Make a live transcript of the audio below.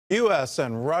U.S.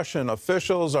 and Russian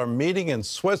officials are meeting in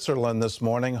Switzerland this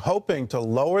morning, hoping to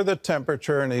lower the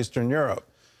temperature in Eastern Europe.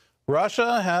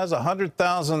 Russia has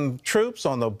 100,000 troops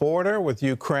on the border with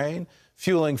Ukraine,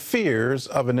 fueling fears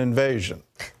of an invasion.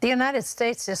 The United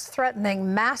States is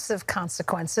threatening massive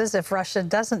consequences if Russia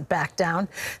doesn't back down.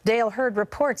 Dale Hurd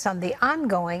reports on the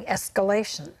ongoing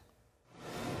escalation.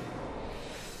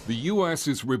 The U.S.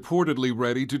 is reportedly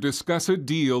ready to discuss a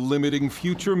deal limiting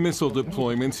future missile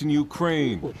deployments in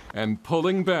Ukraine and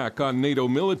pulling back on NATO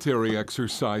military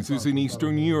exercises in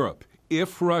Eastern Europe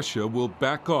if Russia will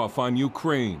back off on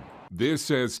Ukraine. This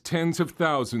as tens of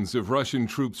thousands of Russian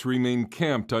troops remain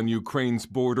camped on Ukraine's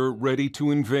border, ready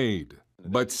to invade.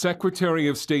 But Secretary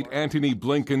of State Antony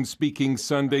Blinken speaking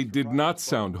Sunday did not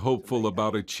sound hopeful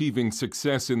about achieving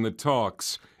success in the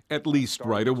talks, at least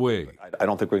right away. I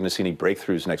don't think we're going to see any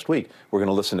breakthroughs next week. We're going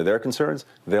to listen to their concerns,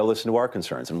 they'll listen to our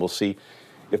concerns, and we'll see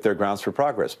if there are grounds for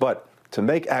progress. But to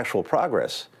make actual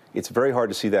progress, it's very hard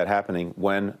to see that happening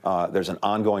when there's an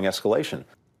ongoing escalation.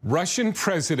 Russian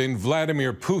President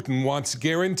Vladimir Putin wants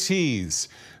guarantees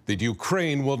that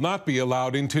Ukraine will not be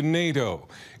allowed into NATO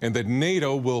and that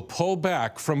NATO will pull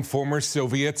back from former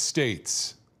Soviet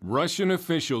states. Russian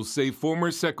officials say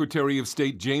former Secretary of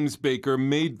State James Baker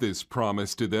made this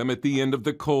promise to them at the end of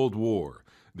the Cold War.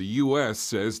 The U.S.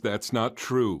 says that's not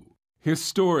true.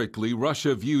 Historically,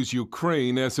 Russia views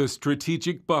Ukraine as a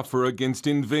strategic buffer against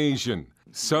invasion.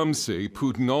 Some say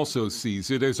Putin also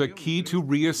sees it as a key to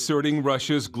reasserting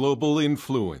Russia's global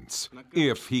influence,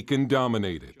 if he can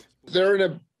dominate it. They're in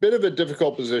a bit of a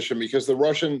difficult position because the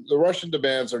Russian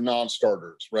demands are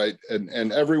non-starters, right?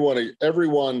 And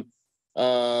everyone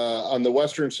on the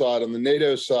Western side, on the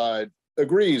NATO side,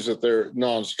 agrees that they're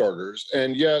non-starters.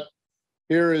 And yet,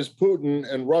 here is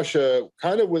Putin and Russia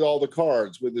kind of with all the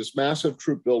cards, with this massive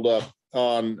troop buildup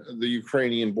on the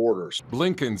Ukrainian borders.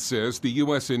 Blinken says the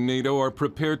U.S. and NATO are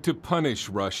prepared to punish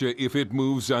Russia if it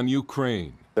moves on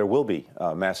Ukraine. There will be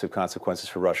massive consequences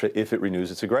for Russia if it renews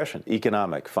its aggression,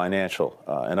 economic, financial,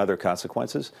 and other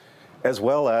consequences, as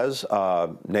well as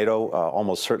NATO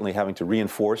almost certainly having to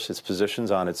reinforce its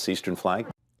positions on its eastern flank.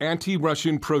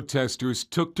 Anti-Russian protesters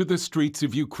took to the streets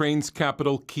of Ukraine's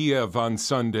capital, Kiev, on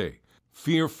Sunday,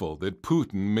 fearful that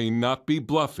Putin may not be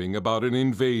bluffing about an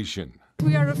invasion.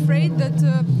 We are afraid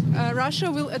that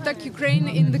Russia will attack Ukraine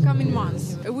in the coming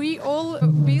months. We all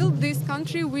build this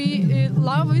country, we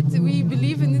love it, we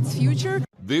believe in its future.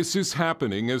 This is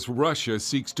happening as Russia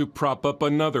seeks to prop up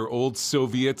another old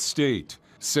Soviet state,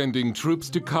 sending troops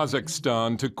to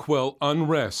Kazakhstan to quell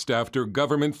unrest after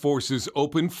government forces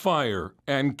opened fire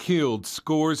and killed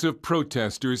scores of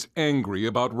protesters angry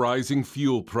about rising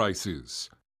fuel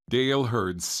prices. Dale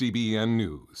Hurd, CBN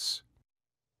News.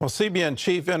 Well, CBN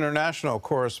Chief International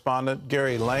Correspondent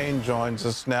Gary Lane joins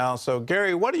us now. So,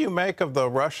 Gary, what do you make of the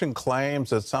Russian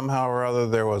claims that somehow or other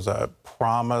there was a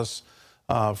promise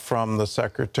from the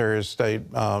Secretary of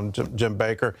State, Jim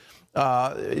Baker?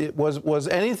 Was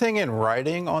anything in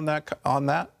writing on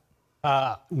that?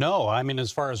 No, I mean,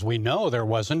 as far as we know, there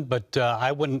wasn't. But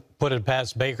I wouldn't put it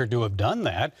past Baker to have done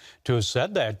that, to have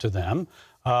said that to them.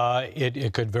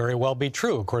 It could very well be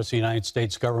true. Of course, the United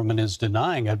States government is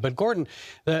denying it. But, Gordon,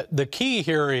 the key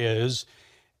here is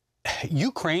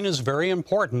Ukraine is very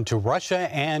important to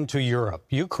Russia and to Europe.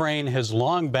 Ukraine has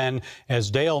long been, as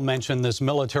Dale mentioned, this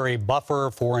military buffer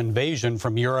for invasion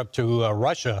from Europe to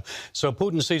Russia. So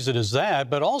Putin sees it as that.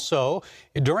 But also,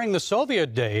 during the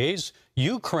Soviet days,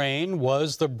 Ukraine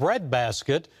was the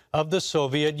breadbasket of the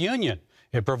Soviet Union.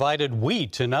 It provided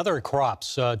wheat and other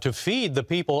crops to feed the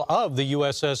people of the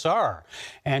USSR.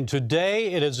 And today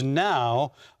it is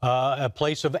now a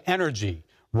place of energy.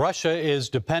 Russia is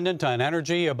dependent on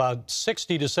energy. About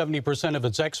 60 to 70% of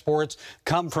its exports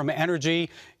come from energy.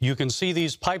 You can see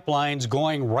these pipelines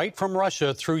going right from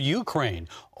Russia through Ukraine.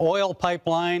 Oil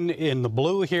pipeline in the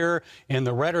blue here, in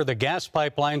the red are the gas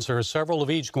pipelines. There are several of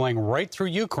each going right through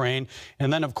Ukraine.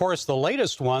 And then, of course, the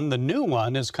latest one, the new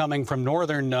one, is coming from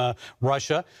northern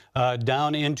Russia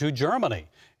down into Germany.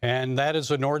 And that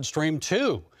is a Nord Stream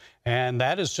 2. And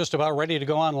that is just about ready to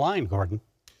go online, Gordon.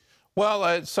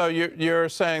 Well, so you're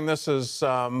saying this is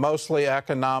mostly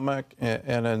economic,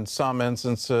 and in some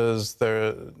instances,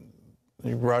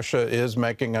 Russia is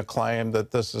making a claim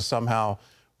that this is somehow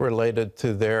related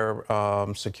to their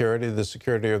security, the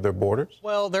security of their borders?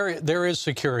 Well, there is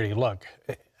security. Look,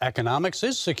 economics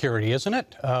is security, isn't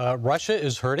it? Russia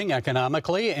is hurting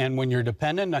economically, and when you're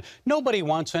dependent, nobody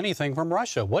wants anything from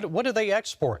Russia. What do they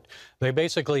export? They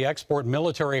basically export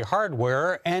military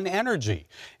hardware and energy.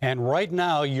 And right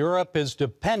now, Europe is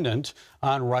dependent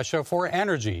on Russia for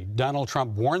energy. Donald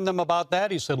Trump warned them about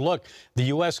that. He said, look, the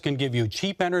U.S. can give you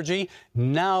cheap energy.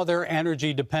 Now they're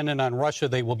energy dependent on Russia.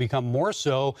 They will become more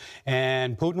so,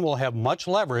 and Putin will have much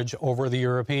leverage over the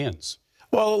Europeans.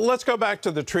 Well, let's go back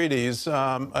to the treaties.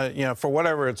 For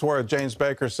whatever it's worth, James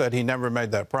Baker said he never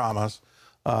made that promise.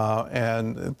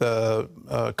 And the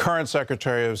current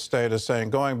Secretary of State is saying,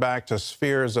 going back to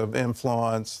spheres of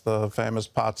influence, the famous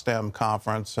Potsdam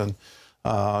Conference, and,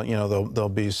 there'll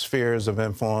be spheres of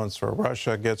influence where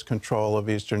Russia gets control of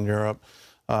Eastern Europe,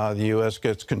 the U.S.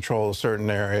 gets control of certain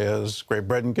areas, Great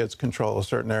Britain gets control of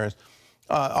certain areas.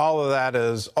 All of that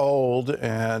is old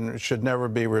and should never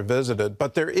be revisited.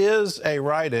 But there is a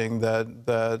writing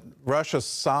that Russia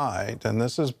signed, and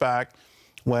this is back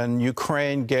when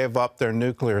Ukraine gave up their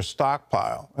nuclear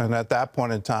stockpile. And at that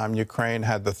point in time, Ukraine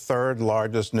had the third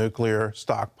largest nuclear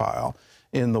stockpile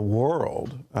in the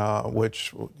world,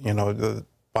 which,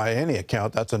 by any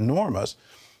account, that's enormous.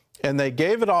 And they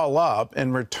gave it all up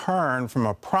in return from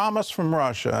a promise from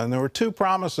Russia. And there were two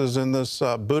promises in this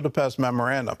Budapest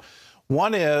memorandum.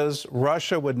 One is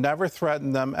Russia would never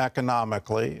threaten them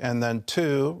economically, and then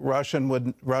two, Russia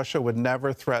would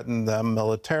never threaten them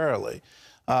militarily.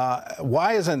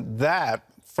 Why isn't that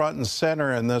front and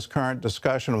center in this current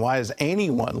discussion? Why is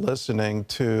anyone listening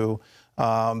to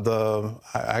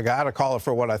I got to call it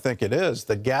for what I think it is,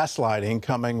 the gaslighting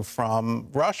coming from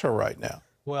Russia right now?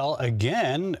 Well,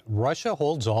 again, Russia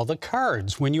holds all the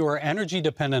cards. When you are energy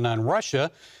dependent on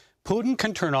Russia, Putin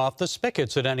can turn off the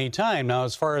spigots at any time. Now,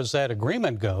 as far as that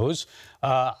agreement goes,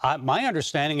 my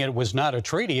understanding, it was not a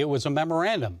treaty, it was a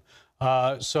memorandum.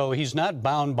 So he's not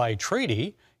bound by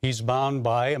treaty. He's bound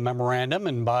by a memorandum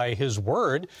and by his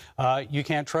word. You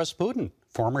can't trust Putin.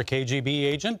 Former KGB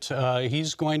agent,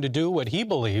 he's going to do what he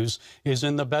believes is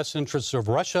in the best interests of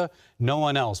Russia, no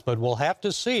one else. But we'll have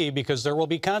to see, because there will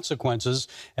be consequences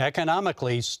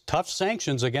economically, tough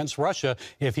sanctions against Russia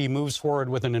if he moves forward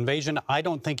with an invasion. I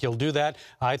don't think he'll do that.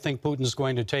 I think Putin's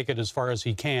going to take it as far as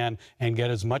he can and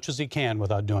get as much as he can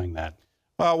without doing that.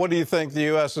 Well, what do you think the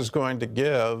U.S. is going to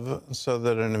give so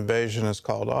that an invasion is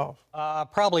called off?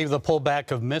 Probably the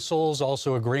pullback of missiles,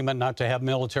 also agreement not to have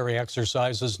military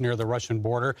exercises near the Russian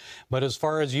border. But as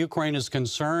far as Ukraine is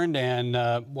concerned, and,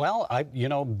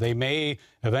 they may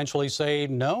eventually say,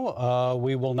 no,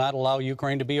 we will not allow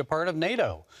Ukraine to be a part of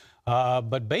NATO.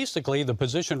 But basically, the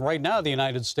position right now of the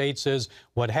United States is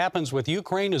what happens with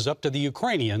Ukraine is up to the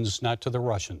Ukrainians, not to the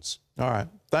Russians. All right.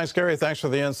 Thanks, Gary. Thanks for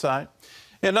the insight.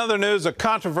 In other news, a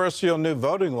controversial new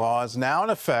voting law is now in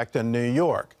effect in New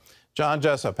York. John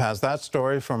Jessup has that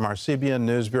story from our CBN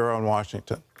News Bureau in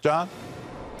Washington. John?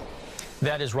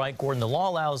 That is right, Gordon. The law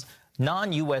allows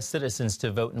non-U.S. citizens to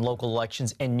vote in local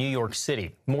elections in New York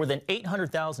City. More than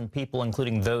 800,000 people,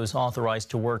 including those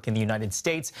authorized to work in the United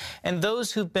States and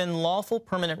those who've been lawful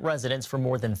permanent residents for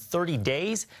more than 30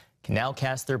 days, can now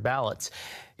cast their ballots.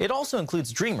 It also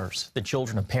includes Dreamers, the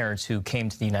children of parents who came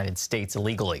to the United States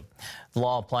illegally. The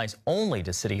law applies only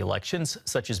to city elections,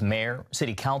 such as mayor,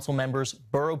 city council members,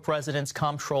 borough presidents,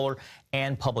 comptroller,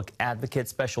 and public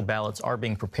advocates. Special ballots are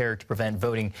being prepared to prevent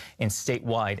voting in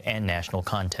statewide and national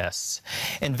contests.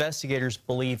 Investigators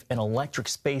believe an electric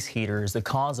space heater is the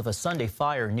cause of a Sunday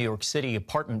fire in New York City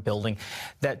apartment building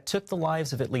that took the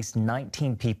lives of at least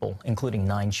 19 people, including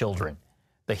 9 children.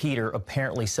 The heater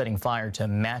apparently setting fire to a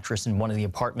mattress in one of the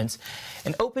apartments.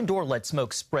 An open door let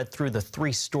smoke spread through the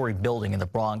 3-story building in the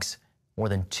Bronx. More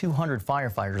than 200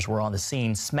 firefighters were on the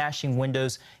scene, smashing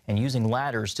windows and using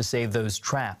ladders to save those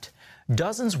trapped.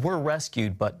 Dozens were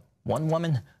rescued, but one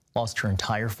woman lost her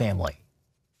entire family.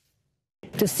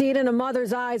 To see it in a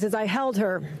mother's eyes as I held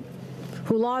her,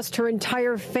 who lost her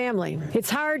entire family. It's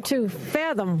hard to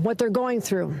fathom what they're going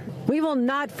through. We will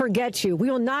not forget you. We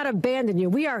will not abandon you.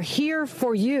 We are here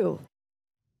for you.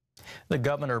 The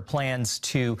governor plans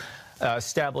to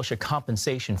establish a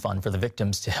compensation fund for the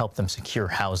victims to help them secure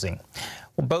housing.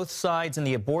 Well, both sides in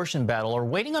the abortion battle are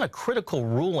waiting on a critical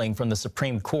ruling from the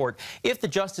Supreme Court. If the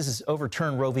justices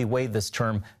overturn Roe v. Wade this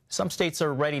term, some states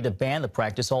are ready to ban the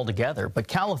practice altogether. But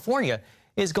California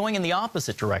is going in the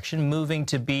opposite direction, moving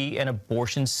to be an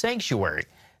abortion sanctuary.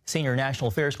 Senior national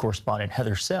affairs correspondent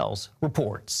Heather Sells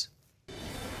reports.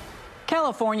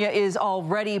 California is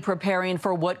already preparing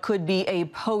for what could be a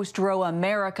post-Roe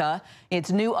America.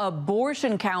 Its new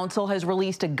abortion council has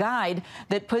released a guide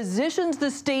that positions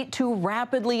the state to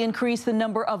rapidly increase the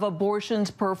number of abortions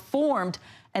performed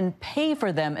and pay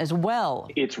for them as well.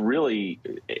 It's really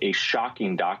a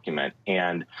shocking document,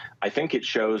 and I think it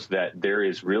shows that there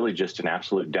is really just an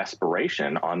absolute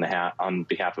desperation on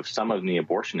behalf of some in the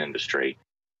abortion industry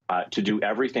to do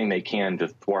everything they can to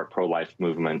thwart pro-life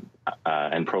movement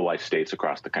and pro-life states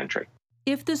across the country.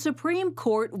 If the Supreme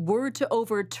Court were to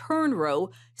overturn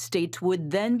Roe, states would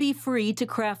then be free to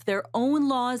craft their own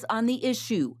laws on the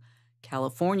issue.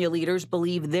 California leaders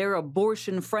believe their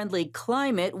abortion-friendly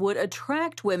climate would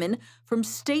attract women from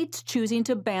states choosing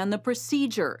to ban the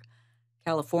procedure.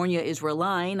 California is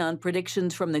relying on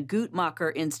predictions from the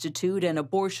Guttmacher Institute and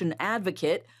Abortion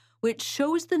Advocate, which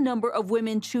shows the number of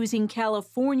women choosing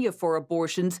California for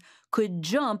abortions could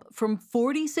jump from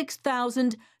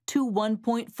 46,000 to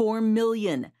 1.4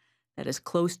 million. That is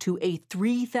close to a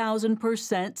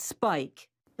 3,000% spike.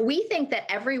 We think that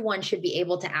everyone should be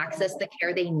able to access the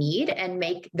care they need and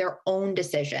make their own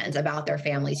decisions about their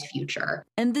family's future.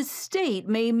 And the state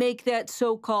may make that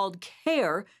so-called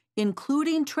care,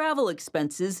 including travel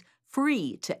expenses,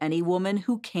 free to any woman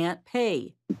who can't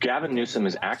pay. Gavin Newsom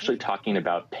is actually talking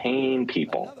about paying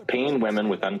women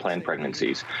with unplanned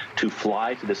pregnancies to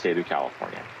fly to the state of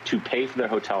California, to pay for their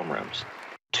hotel rooms,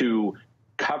 to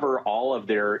cover all of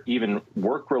their even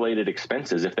work-related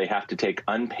expenses if they have to take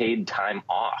unpaid time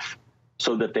off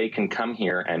so that they can come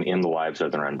here and end the lives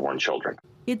of their unborn children.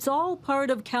 It's all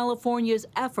part of California's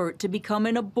effort to become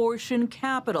an abortion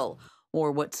capital,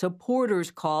 or what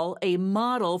supporters call a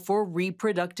model for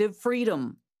reproductive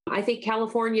freedom. I think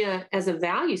California, as a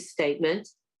value statement,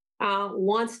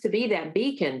 wants to be that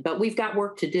beacon, but we've got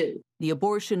work to do. The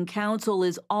Abortion Council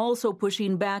is also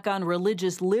pushing back on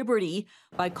religious liberty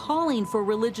by calling for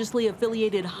religiously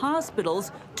affiliated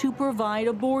hospitals to provide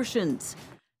abortions.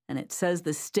 And it says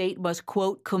the state must,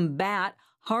 quote, combat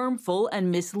harmful and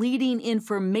misleading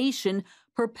information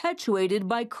perpetuated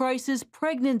by crisis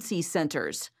pregnancy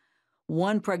centers.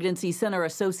 One pregnancy center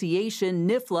association,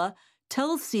 NIFLA,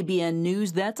 tells CBN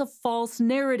News that's a false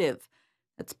narrative.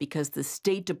 That's because the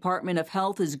State Department of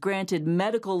Health has granted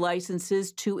medical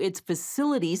licenses to its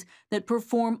facilities that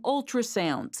perform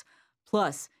ultrasounds,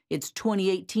 plus its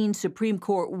 2018 Supreme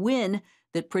Court win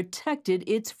that protected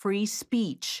its free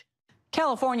speech.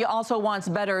 California also wants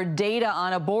better data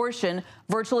on abortion,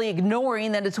 virtually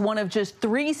ignoring that it's one of just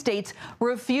 3 states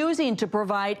refusing to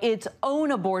provide its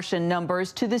own abortion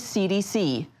numbers to the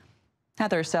CDC.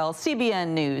 Heather Sells, CBN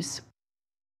News.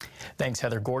 Thanks,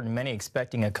 Heather. Gordon, many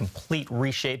expecting a complete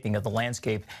reshaping of the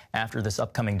landscape after this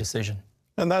upcoming decision.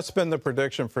 And that's been the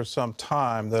prediction for some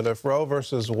time, that if Roe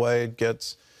versus Wade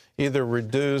gets either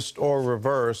reduced or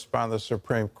reversed by the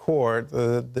Supreme Court,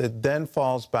 it then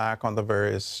falls back on the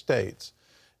various states.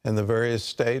 And the various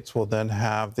states will then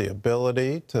have the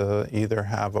ability to either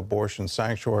have abortion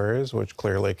sanctuaries, which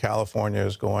clearly California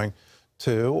is going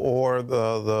to, or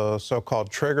the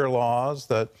so-called trigger laws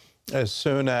that as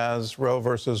soon as Roe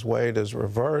versus Wade is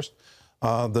reversed,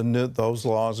 those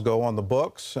laws go on the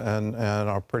books and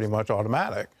are pretty much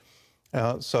automatic.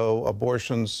 So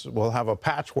abortions will have a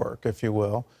patchwork, if you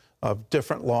will, of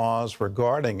different laws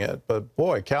regarding it. But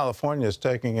boy, California is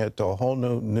taking it to a whole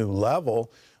new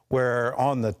level, where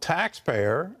on the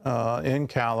taxpayer in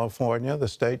California, the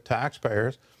state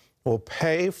taxpayers will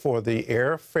pay for the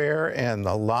airfare and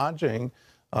the lodging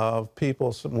of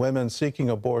women seeking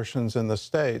abortions in the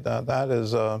state.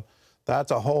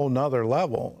 That's a whole nother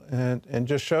level, and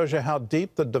just shows you how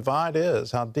deep the divide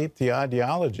is, how deep the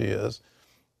ideology is.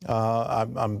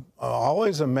 I'm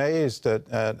always amazed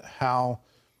at how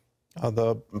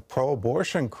the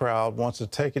pro-abortion crowd wants to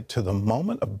take it to the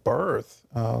moment of birth,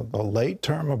 the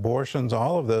late-term abortions,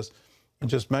 all of this. It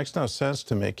just makes no sense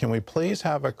to me. Can we please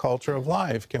have a culture of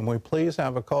life? Can we please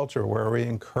have a culture where we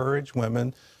encourage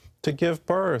women to give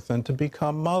birth and to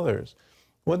become mothers?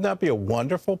 Wouldn't that be a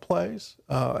wonderful place?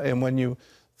 And when you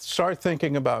start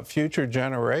thinking about future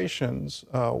generations,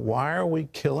 why are we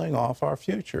killing off our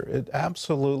future? It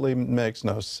absolutely makes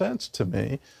no sense to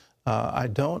me. I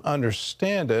don't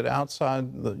understand it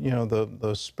outside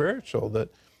the spiritual, that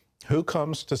who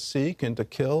comes to seek and to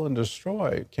kill and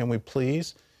destroy? Can we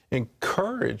please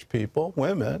encourage people,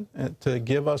 women, to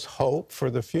give us hope for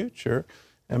the future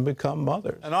and become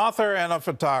mothers? An author and a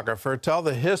photographer tell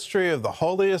the history of the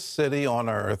holiest city on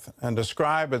earth and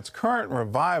describe its current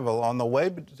revival on the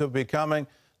way to becoming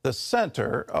the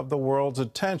center of the world's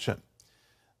attention.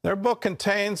 Their book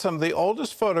contains some of the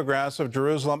oldest photographs of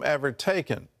Jerusalem ever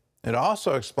taken. It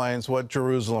also explains what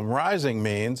Jerusalem Rising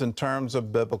means in terms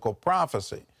of biblical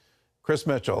prophecy. Chris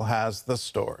Mitchell has the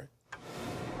story.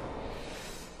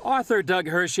 Author Doug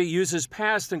Hershey uses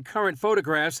past and current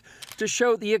photographs to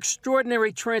show the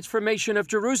extraordinary transformation of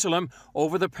Jerusalem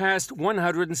over the past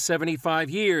 175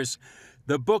 years.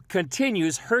 The book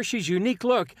continues Hershey's unique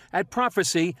look at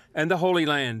prophecy and the Holy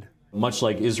Land. Much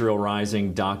like Israel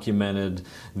Rising documented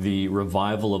the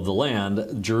revival of the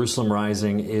land, Jerusalem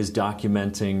Rising is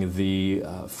documenting the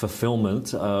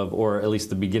fulfillment of, or at least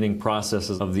the beginning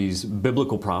processes of these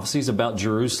biblical prophecies about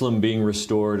Jerusalem being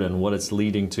restored and what it's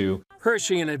leading to.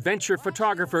 Hershey and adventure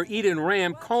photographer Eden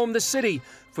Ram comb the city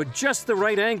for just the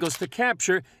right angles to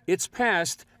capture its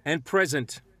past and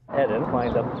present. Eden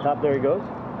climbed up the top, there he goes.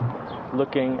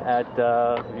 Looking at,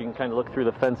 you can kind of look through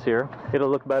the fence here. It'll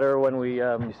look better when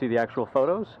you see the actual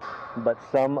photos, but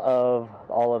some of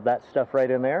all of that stuff right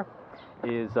in there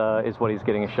is what he's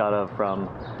getting a shot of from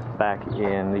back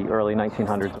in the early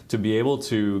 1900s. To be able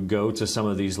to go to some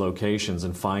of these locations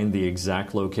and find the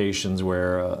exact locations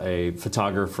where a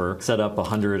photographer set up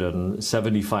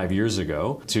 175 years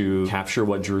ago to capture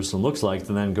what Jerusalem looks like,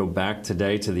 and then go back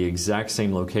today to the exact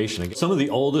same location. Some of the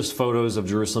oldest photos of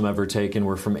Jerusalem ever taken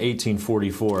were from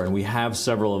 1844, and we have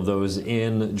several of those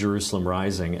in Jerusalem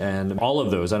Rising, and all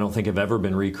of those I don't think have ever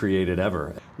been recreated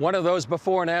ever. One of those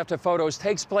before and after photos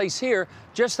takes place here,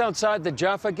 just outside the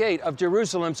Jaffa Gate of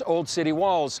Jerusalem's old city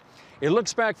walls. It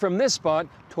looks back from this spot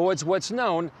towards what's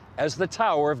known as the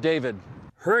Tower of David.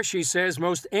 Hershey says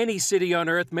most any city on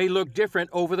earth may look different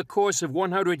over the course of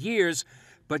 100 years,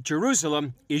 but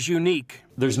Jerusalem is unique.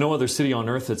 There's no other city on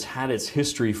earth that's had its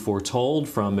history foretold,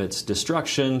 from its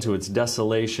destruction to its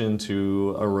desolation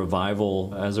to a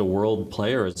revival as a world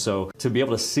player. So to be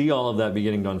able to see all of that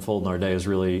beginning to unfold in our day is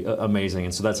really amazing.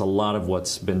 And so that's a lot of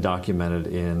what's been documented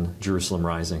in Jerusalem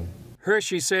Rising.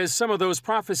 Hershey says some of those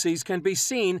prophecies can be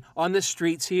seen on the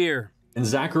streets here. In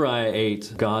Zechariah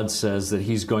 8, God says that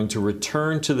he's going to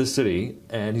return to the city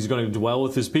and he's going to dwell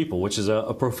with his people, which is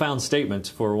a profound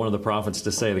statement for one of the prophets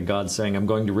to say, that God's saying, I'm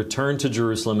going to return to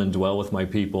Jerusalem and dwell with my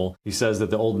people. He says that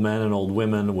the old men and old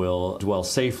women will dwell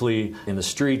safely in the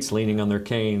streets, leaning on their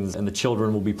canes, and the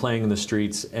children will be playing in the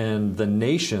streets, and the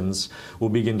nations will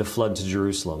begin to flood to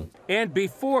Jerusalem. And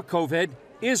before COVID,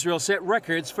 Israel set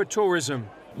records for tourism.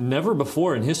 Never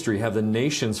before in history have the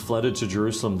nations flooded to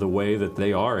Jerusalem the way that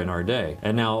they are in our day.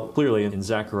 And now, clearly, in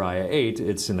Zechariah 8,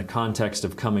 it's in the context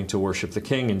of coming to worship the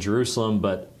King in Jerusalem,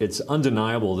 but it's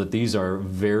undeniable that these are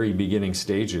very beginning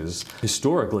stages,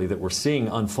 historically, that we're seeing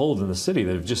unfold in the city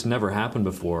that have just never happened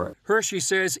before. Hershey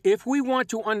says if we want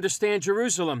to understand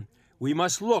Jerusalem, we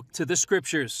must look to the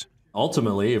Scriptures.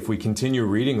 Ultimately, if we continue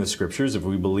reading the Scriptures, if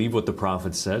we believe what the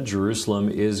prophets said, Jerusalem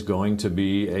is going to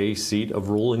be a seat of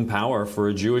ruling power for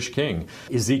a Jewish king.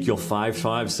 Ezekiel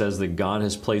 5:5 says that God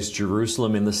has placed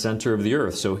Jerusalem in the center of the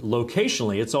earth. So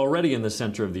locationally, it's already in the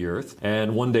center of the earth.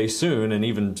 And one day soon, and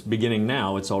even beginning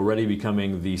now, it's already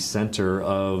becoming the center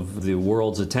of the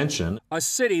world's attention. A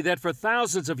city that for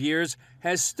thousands of years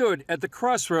has stood at the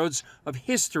crossroads of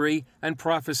history and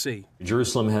prophecy.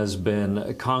 Jerusalem has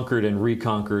been conquered and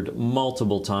reconquered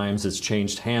multiple times. It's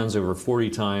changed hands over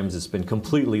 40 times. It's been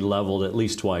completely leveled at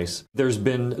least twice. There's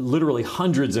been literally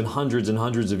hundreds and hundreds and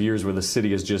hundreds of years where the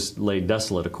city has just laid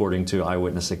desolate, according to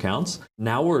eyewitness accounts.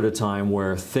 Now we're at a time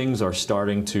where things are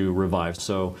starting to revive.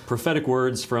 So prophetic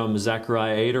words from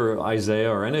Zechariah 8 or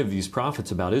Isaiah or any of these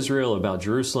prophets about Israel, about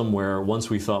Jerusalem, where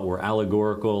once we thought were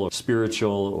allegorical or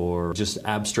spiritual or just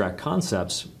abstract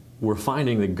concepts, we're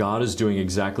finding that God is doing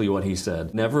exactly what he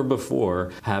said. Never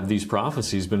before have these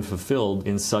prophecies been fulfilled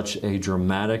in such a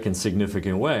dramatic and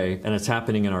significant way, and it's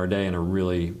happening in our day in a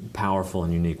really powerful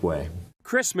and unique way.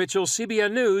 Chris Mitchell,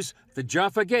 CBN News, the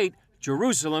Jaffa Gate,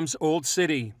 Jerusalem's old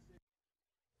city.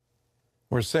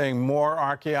 We're seeing more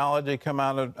archaeology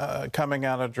coming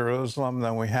out of Jerusalem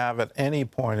than we have at any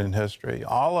point in history.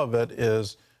 All of it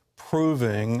is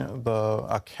proving the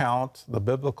account, the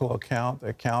biblical account, the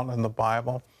account in the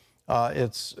Bible.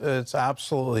 It's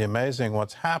absolutely amazing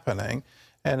what's happening,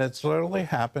 and it's literally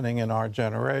happening in our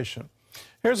generation.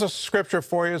 Here's a scripture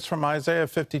for you. It's from Isaiah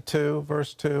 52,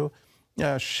 verse 2.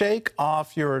 Shake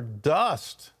off your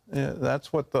dust.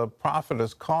 That's what the prophet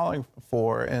is calling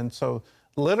for. And so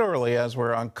literally, as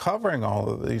we're uncovering all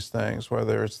of these things,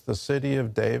 whether it's the city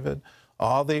of David,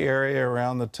 all the area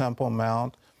around the Temple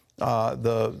Mount,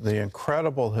 the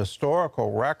incredible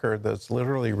historical record that's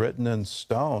literally written in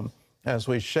stone, as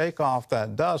we shake off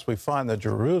that dust, we find that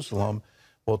Jerusalem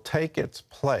will take its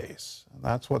place. And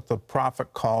that's what the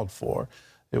prophet called for.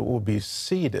 It will be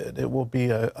seated. It will be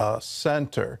a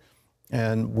center,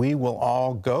 and we will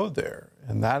all go there.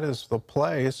 And that is the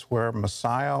place where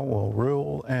Messiah will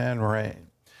rule and reign.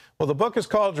 Well, the book is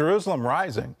called Jerusalem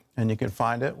Rising, and you can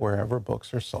find it wherever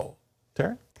books are sold.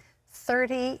 Terry?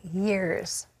 30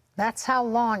 years. That's how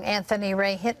long Anthony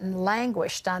Ray Hinton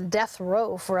languished on death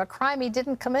row for a crime he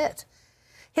didn't commit.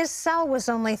 His cell was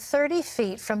only 30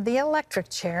 feet from the electric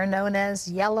chair known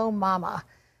as Yellow Mama.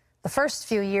 The first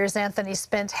few years Anthony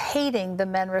spent hating the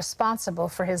men responsible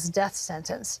for his death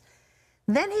sentence.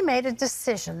 Then he made a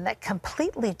decision that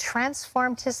completely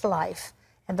transformed his life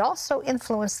and also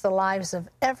influenced the lives of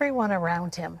everyone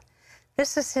around him.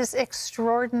 This is his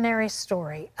extraordinary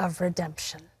story of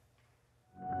redemption.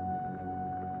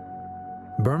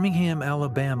 Birmingham,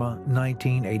 Alabama,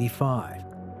 1985.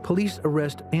 Police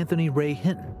arrest Anthony Ray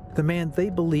Hinton, the man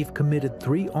they believe committed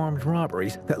 3 armed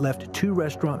robberies that left 2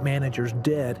 restaurant managers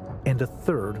dead and a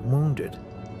 3rd wounded.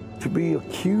 To be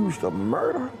accused of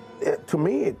murder, to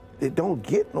me, it don't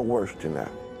get no worse than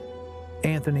that.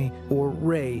 Anthony, or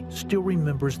Ray, still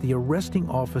remembers the arresting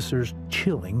officer's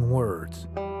chilling words.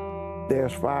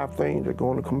 There's 5 things that are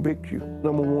going to convict you.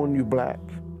 Number 1, you black.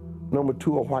 Number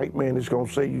 2, a white man is going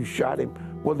to say you shot him.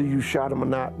 Whether you shot him or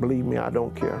not, believe me, I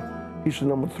don't care. He said,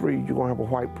 number 3, you're going to have a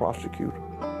white prosecutor.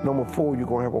 Number 4, you're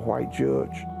going to have a white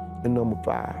judge. And number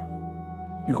 5,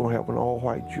 you're going to have an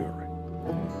all-white jury.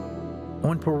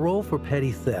 On parole for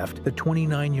petty theft, the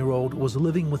 29-year-old was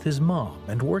living with his mom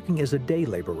and working as a day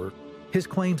laborer. His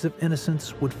claims of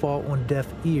innocence would fall on deaf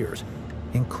ears,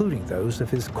 including those of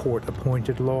his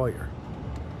court-appointed lawyer.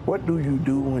 What do you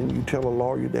do when you tell a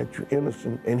lawyer that you're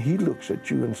innocent and he looks at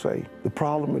you and say, the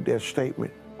problem with that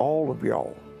statement, all of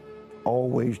y'all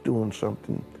always doing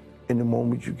something, and the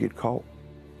moment you get caught,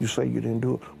 you say you didn't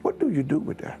do it. What do you do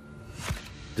with that?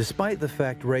 Despite the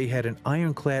fact Ray had an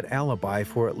ironclad alibi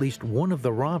for at least one of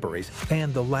the robberies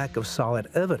and the lack of solid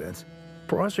evidence,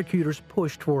 prosecutors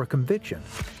pushed for a conviction.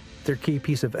 Their key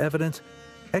piece of evidence,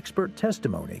 expert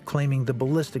testimony claiming the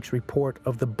ballistics report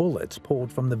of the bullets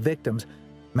pulled from the victims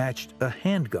matched a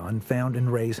handgun found in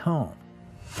Ray's home.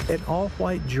 An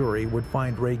all-white jury would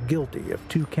find Ray guilty of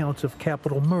 2 counts of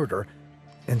capital murder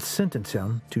and sentence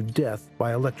him to death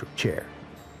by electric chair.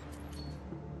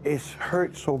 It's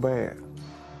hurt so bad.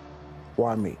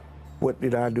 Why me? What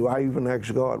did I do? I even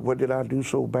asked God, what did I do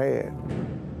so bad?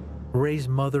 Ray's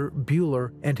mother,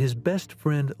 Bueller, and his best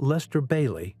friend, Lester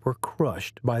Bailey, were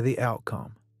crushed by the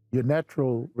outcome. Your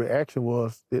natural reaction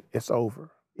was, it's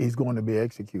over. He's going to be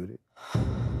executed.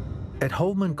 At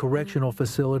Holman Correctional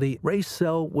Facility, Ray's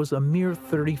cell was a mere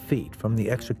 30 feet from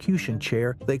the execution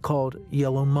chair they called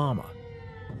Yellow Mama.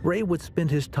 Ray would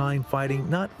spend his time fighting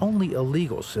not only a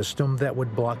legal system that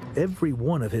would block every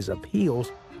one of his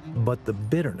appeals, but the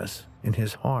bitterness in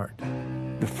his heart.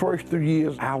 The first 3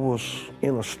 years, I was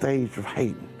in a stage of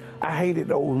hating. I hated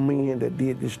those men that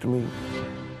did this to me.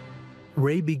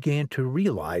 Ray began to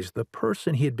realize the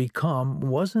person he had become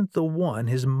wasn't the one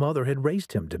his mother had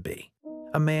raised him to be,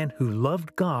 a man who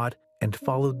loved God and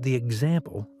followed the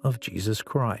example of Jesus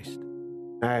Christ.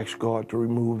 I asked God to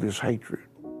remove this hatred.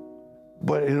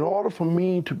 But in order for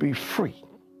me to be free,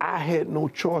 I had no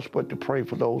choice but to pray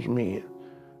for those men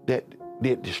that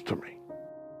did this to me.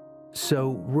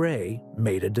 So Ray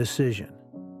made a decision.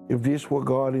 If this is what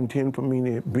God intended for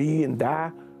me to be and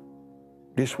die,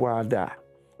 this is where I die.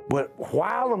 But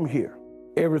while I'm here,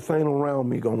 everything around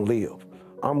me gonna live.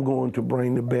 I'm going to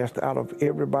bring the best out of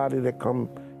everybody that come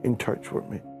in touch with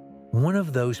me. One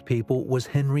of those people was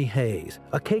Henry Hayes,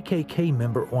 a KKK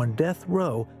member on death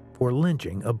row for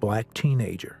lynching a black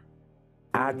teenager.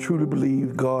 I truly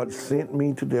believe God sent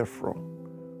me to death row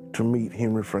to meet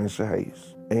Henry Francis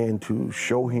Hayes and to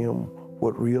show him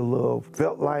what real love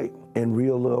felt like, and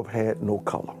real love had no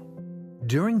color.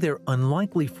 During their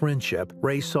unlikely friendship,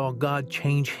 Ray saw God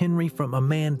change Henry from a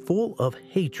man full of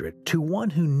hatred to one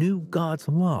who knew God's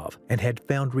love and had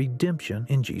found redemption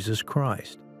in Jesus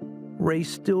Christ. Ray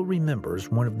still remembers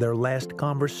one of their last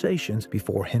conversations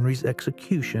before Henry's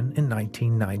execution in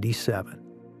 1997.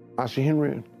 I said,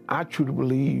 Henry, I truly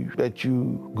believe that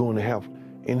you're going to heaven.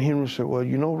 And Henry said, well,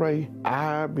 you know, Ray,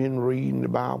 I've been reading the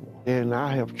Bible and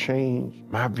I have changed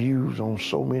my views on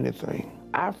so many things.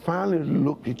 I finally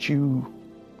looked at you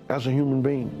as a human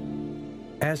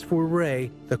being. As for Ray,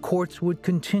 the courts would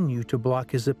continue to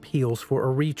block his appeals for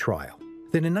a retrial.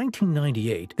 Then in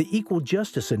 1998, the Equal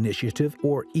Justice Initiative,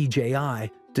 or EJI,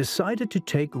 decided to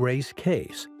take Ray's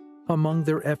case. Among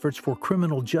their efforts for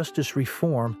criminal justice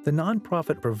reform, the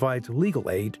nonprofit provides legal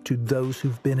aid to those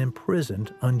who've been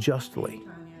imprisoned unjustly.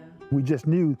 We just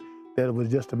knew that it was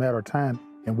just a matter of time,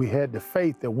 and we had the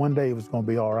faith that one day it was going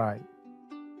to be all right.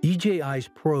 EJI's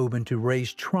probe into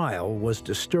Ray's trial was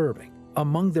disturbing.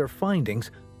 Among their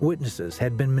findings, witnesses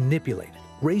had been manipulated.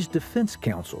 Ray's defense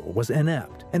counsel was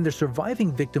inept, and the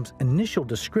surviving victim's initial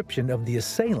description of the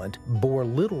assailant bore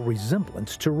little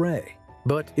resemblance to Ray.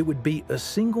 But it would be a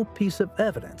single piece of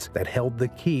evidence that held the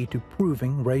key to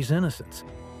proving Ray's innocence.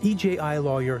 EJI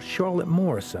lawyer Charlotte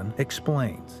Morrison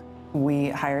explains. We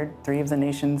hired 3 of the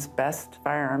nation's best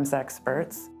firearms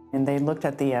experts, and they looked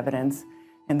at the evidence,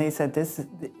 and they said,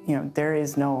 there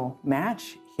is no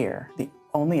match here. The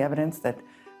only evidence that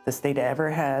the state ever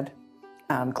had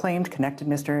claimed connected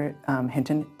Mr.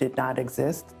 Hinton did not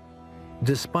exist.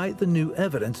 Despite the new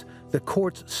evidence, the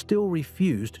courts still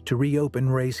refused to reopen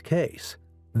Ray's case.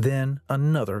 Then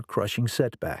another crushing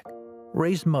setback.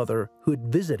 Ray's mother, who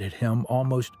had visited him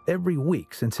almost every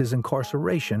week since his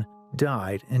incarceration,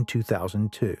 died in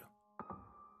 2002.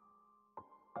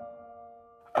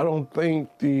 I don't think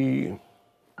the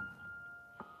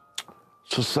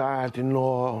society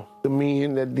nor the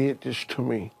men that did this to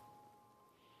me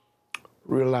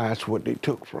realized what they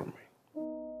took from me.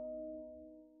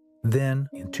 Then,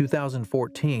 in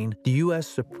 2014, the U.S.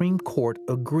 Supreme Court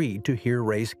agreed to hear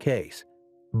Ray's case.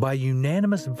 By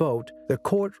unanimous vote, the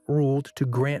court ruled to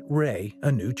grant Ray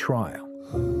a new trial.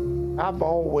 I've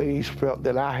always felt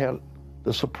that I had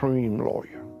the supreme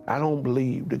lawyer. I don't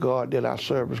believe the God that I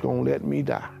serve is going to let me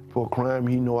die for a crime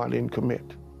he know I didn't commit.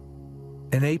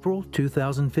 In April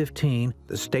 2015,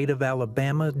 the state of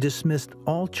Alabama dismissed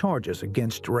all charges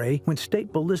against Ray when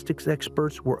state ballistics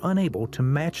experts were unable to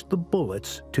match the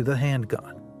bullets to the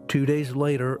handgun. 2 days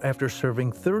later, after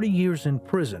serving 30 years in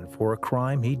prison for a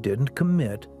crime he didn't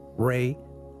commit, Ray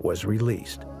was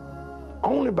released.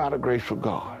 Only by the grace of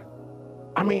God.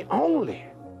 I mean, only.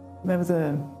 It was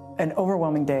an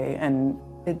overwhelming day, and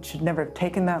it should never have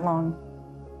taken that long.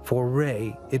 For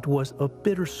Ray, it was a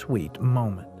bittersweet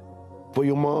moment. For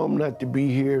your mom not to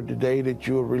be here the day that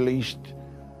you were released,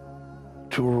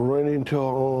 to run into her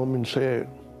arm and say,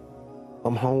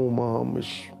 "I'm home, Mom,"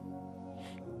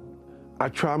 I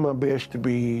try my best to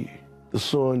be the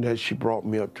son that she brought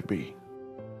me up to be.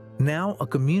 Now a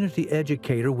community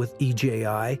educator with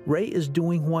EJI, Ray is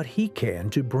doing what he can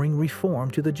to bring reform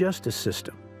to the justice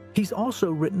system. He's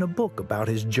also written a book about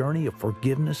his journey of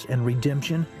forgiveness and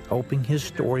redemption, hoping his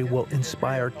story will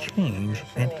inspire change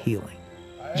and healing.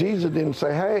 Jesus didn't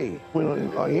say, "Hey, when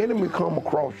an enemy come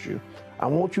across you, I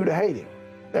want you to hate him."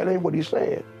 That ain't what he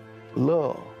said.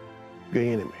 Love your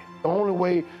enemy. The only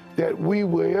way that we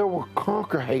will ever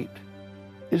conquer hate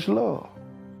is love.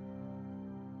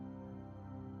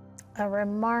 A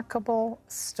remarkable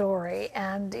story,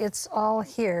 and it's all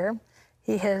here.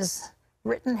 He has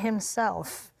written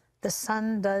himself, "The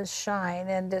Sun Does Shine,"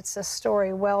 and it's a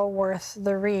story well worth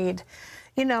the read.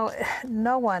 You know,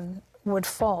 no one would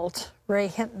fault Ray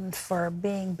Hinton for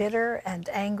being bitter and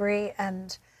angry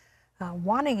and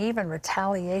wanting even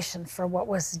retaliation for what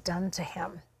was done to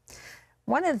him.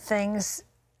 One of the things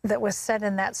that was said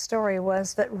in that story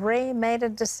was that Ray made a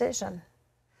decision.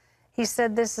 He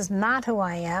said, "This is not who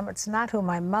I am. It's not who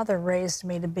my mother raised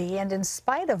me to be." And in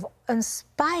spite of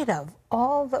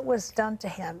all that was done to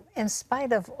him, in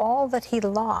spite of all that he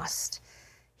lost,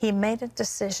 he made a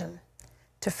decision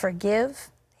to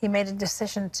forgive. He made a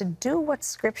decision to do what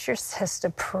Scripture says,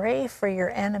 to pray for your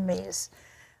enemies.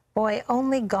 Boy,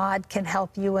 only God can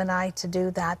help you and I to do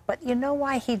that. But you know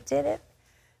why he did it?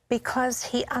 Because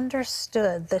he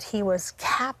understood that he was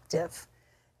captive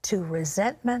to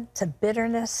resentment, to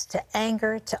bitterness, to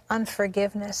anger, to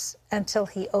unforgiveness, until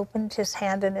he opened his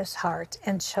hand and his heart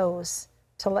and chose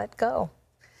to let go,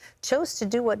 chose to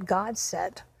do what God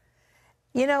said.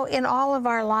 You know, in all of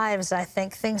our lives, I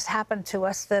think things happen to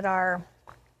us that are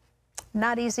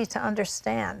not easy to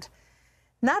understand.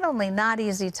 Not only not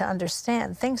easy to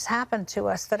understand, things happen to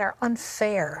us that are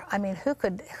unfair. I mean, who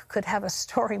could have a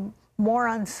story more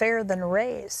unfair than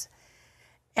Ray's?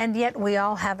 And yet we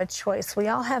all have a choice. We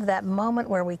all have that moment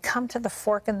where we come to the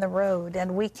fork in the road,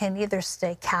 and we can either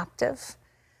stay captive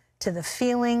to the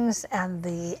feelings and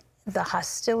the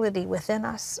hostility within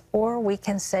us, or we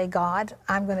can say, "God,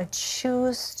 I'm going to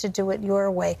choose to do it your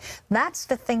way." That's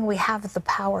the thing we have the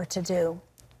power to do.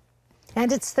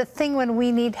 And it's the thing when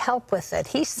we need help with it.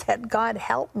 He said, "God,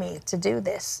 help me to do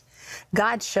this."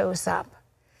 God shows up.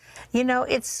 You know,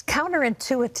 it's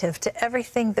counterintuitive to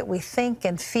everything that we think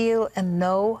and feel and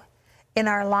know in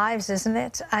our lives, isn't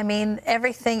it? I mean,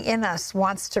 everything in us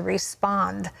wants to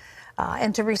respond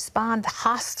and to respond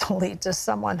hostilely to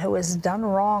someone who has done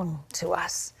wrong to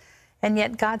us. And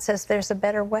yet God says there's a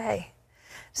better way.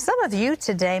 Some of you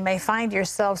today may find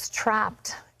yourselves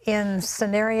trapped in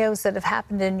scenarios that have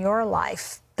happened in your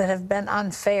life that have been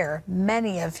unfair.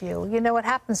 Many of you. You know, it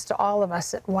happens to all of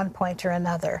us at one point or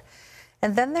another.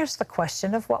 And then there's the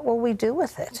question of what will we do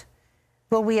with it?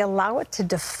 Will we allow it to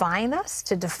define us,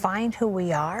 to define who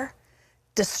we are,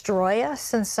 destroy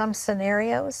us in some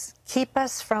scenarios, keep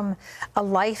us from a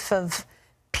life of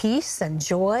peace and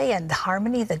joy and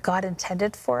harmony that God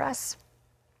intended for us?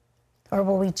 Or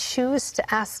will we choose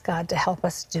to ask God to help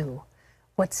us do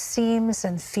what seems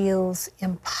and feels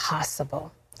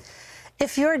impossible?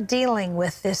 If you're dealing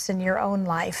with this in your own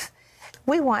life,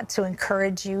 we want to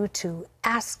encourage you to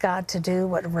ask God to do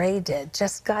what Ray did.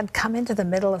 Just, God, come into the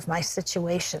middle of my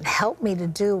situation. Help me to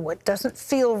do what doesn't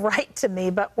feel right to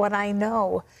me, but what I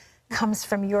know comes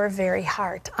from your very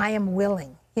heart. I am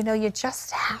willing. You know, you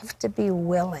just have to be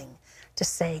willing to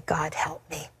say, God, help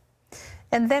me.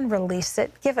 And then release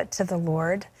it, give it to the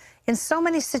Lord. In so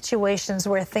many situations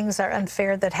where things are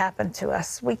unfair that happen to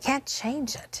us, we can't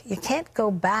change it. You can't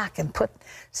go back and put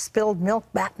spilled milk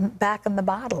back in the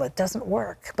bottle. It doesn't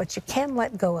work. But you can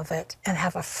let go of it and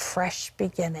have a fresh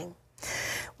beginning.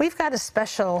 We've got a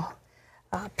special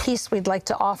piece we'd like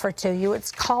to offer to you.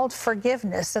 It's called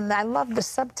Forgiveness, and I love the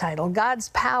subtitle, God's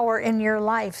Power in Your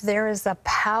Life. There is a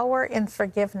power in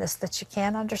forgiveness that you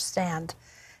can't understand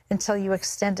until you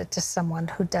extend it to someone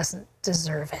who doesn't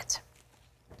deserve it.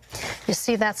 You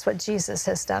see, that's what Jesus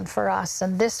has done for us,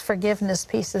 and this forgiveness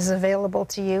piece is available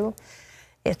to you.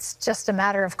 It's just a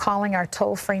matter of calling our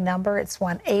toll-free number. It's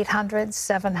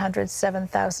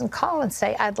 1-800-700-7000. Call and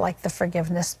say, I'd like the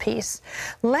forgiveness piece.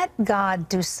 Let God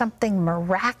do something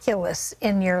miraculous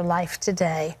in your life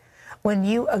today when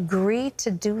you agree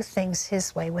to do things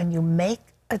His way, when you make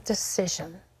a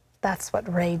decision. That's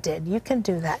what Ray did. You can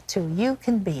do that too. You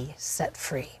can be set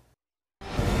free.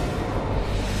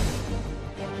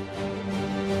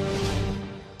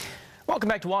 Welcome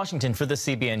back to Washington for the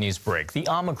CBN News Break. The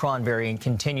Omicron variant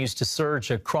continues to surge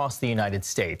across the United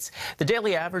States. The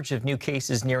daily average of new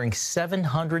cases nearing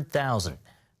 700,000.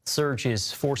 The surge is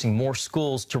forcing more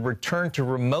schools to return to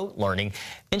remote learning.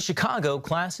 In Chicago,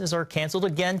 classes are canceled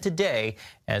again today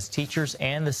as teachers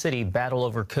and the city battle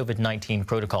over COVID-19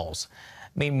 protocols.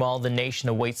 Meanwhile, the nation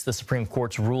awaits the Supreme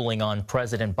Court's ruling on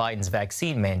President Biden's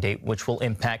vaccine mandate, which will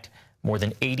impact more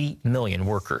than 80 million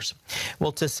workers.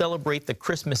 Well, to celebrate the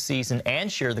Christmas season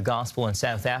and share the gospel in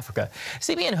South Africa,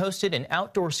 CBN hosted an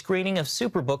outdoor screening of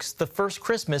Superbook's The First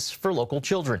Christmas for local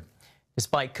children.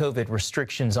 Despite COVID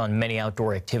restrictions on many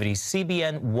outdoor activities,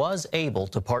 CBN was able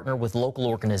to partner with local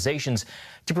organizations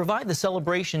to provide the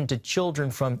celebration to children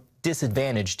from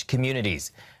disadvantaged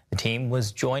communities. The team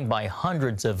was joined by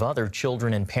hundreds of other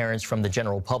children and parents from the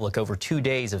general public over 2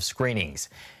 days of screenings.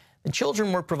 The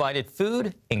children were provided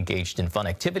food, engaged in fun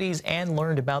activities, and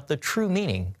learned about the true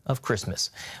meaning of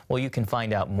Christmas. Well, you can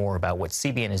find out more about what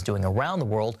CBN is doing around the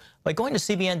world by going to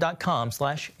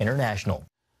cbn.com/international.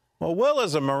 Well, Will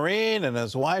is a Marine, and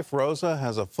his wife, Rosa,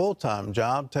 has a full-time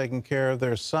job taking care of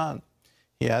their son.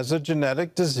 He has a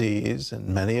genetic disease, and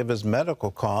many of his medical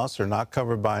costs are not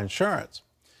covered by insurance.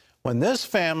 When this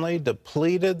family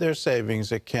depleted their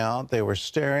savings account, they were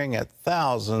staring at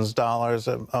thousands of dollars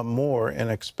more in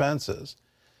expenses.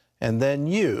 And then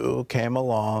you came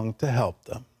along to help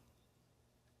them.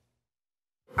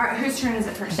 All right, whose turn is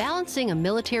it first? Balancing a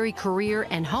military career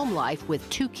and home life with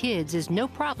 2 kids is no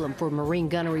problem for Marine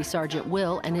Gunnery Sergeant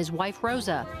Will and his wife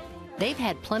Rosa. They've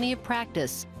had plenty of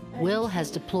practice. Will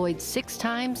has deployed 6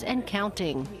 times and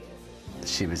counting.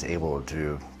 She was able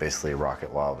to basically rock it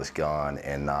while I was gone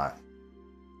and not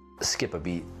skip a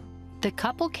beat. The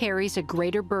couple carries a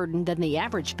greater burden than the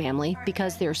average family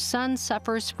because their son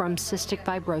suffers from cystic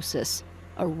fibrosis,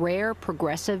 a rare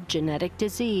progressive genetic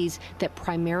disease that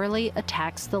primarily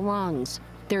attacks the lungs.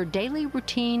 Their daily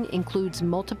routine includes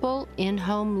multiple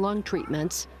in-home lung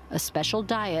treatments, a special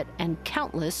diet, and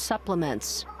countless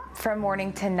supplements. From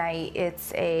morning to night,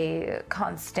 it's a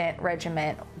constant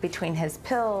regimen between his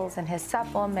pills and his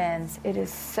supplements. It is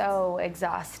so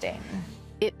exhausting.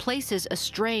 It places a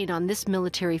strain on this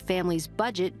military family's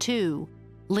budget, too.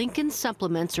 Lincoln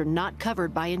supplements are not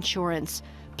covered by insurance.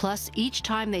 Plus, each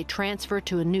time they transfer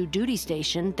to a new duty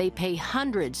station, they pay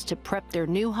hundreds to prep their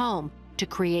new home to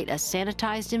create a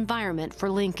sanitized environment for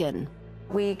Lincoln.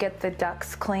 We get the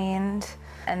ducts cleaned,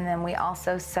 and then we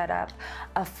also set up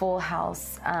a full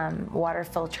house water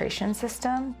filtration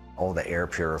system. All the air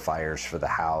purifiers for the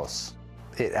house,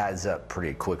 it adds up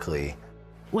pretty quickly.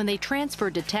 When they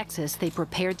transferred to Texas, they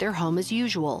prepared their home as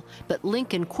usual, but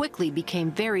Lincoln quickly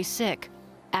became very sick.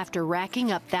 After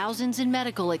racking up thousands in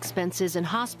medical expenses and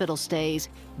hospital stays,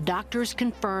 doctors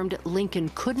confirmed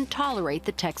Lincoln couldn't tolerate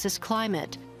the Texas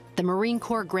climate. The Marine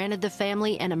Corps granted the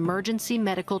family an emergency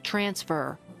medical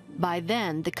transfer. By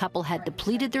then, the couple had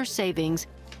depleted their savings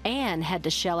and had to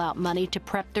shell out money to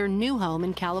prep their new home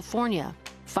in California.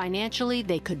 Financially,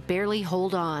 they could barely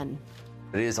hold on.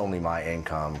 It is only my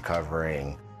income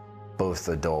covering both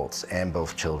adults and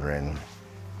both children.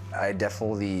 I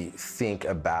definitely think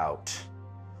about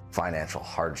financial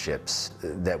hardships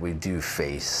that we do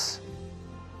face.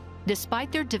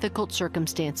 Despite their difficult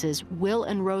circumstances, Will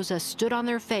and Rosa stood on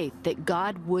their faith that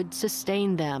God would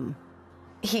sustain them.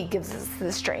 He gives us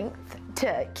the strength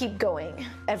to keep going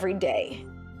every day.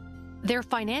 Their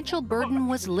financial burden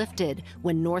was lifted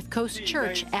when North Coast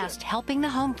Church asked Helping the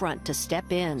Homefront to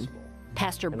step in.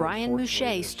 Pastor Brian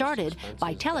Mouche started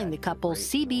by telling the couple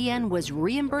CBN was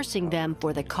reimbursing them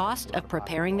for the cost of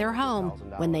preparing their home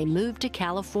when they moved to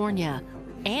California.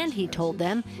 And he told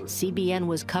them CBN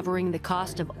was covering the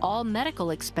cost of all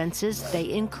medical expenses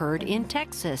they incurred in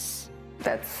Texas.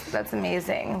 That's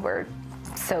amazing. We're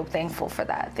so thankful for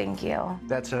that. Thank you.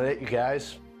 That's not it, you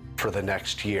guys. For the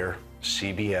next year,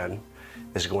 CBN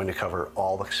is going to cover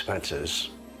all expenses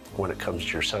when it comes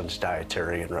to your son's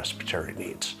dietary and respiratory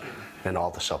needs and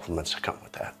all the supplements that come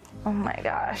with that. Oh my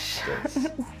gosh.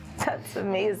 That's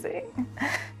amazing.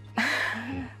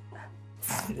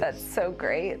 That's so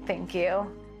great. Thank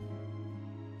you.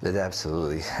 It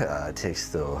absolutely takes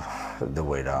the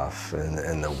weight off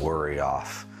and the worry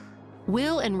off.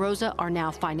 Will and Rosa are now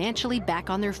financially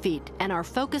back on their feet and are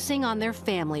focusing on their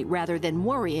family rather than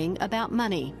worrying about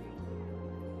money.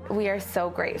 We are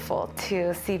so grateful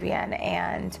to CBN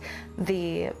and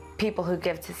the people who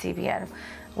give to CBN.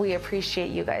 We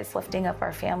appreciate you guys lifting up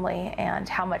our family and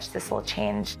how much this will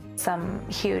change some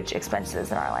huge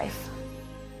expenses in our life.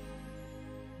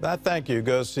 That thank you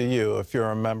goes to you if you're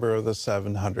a member of the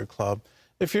 700 Club.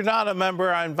 If you're not a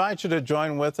member, I invite you to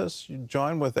join with us. You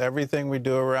join with everything we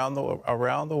do around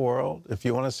the world. If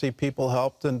you want to see people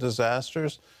helped in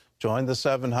disasters, join the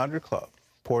 700 Club.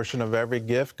 A portion of every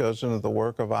gift goes into the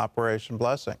work of Operation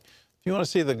Blessing. If you want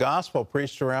to see the gospel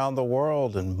preached around the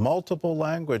world in multiple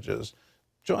languages,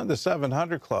 join the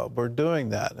 700 Club. We're doing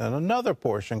that. And another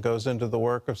portion goes into the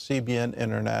work of CBN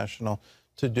International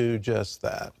to do just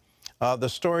that. The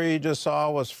story you just saw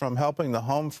was from Helping the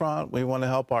Homefront. We want to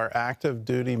help our active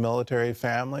duty military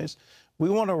families.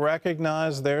 We want to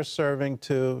recognize their serving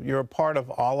too. You're a part of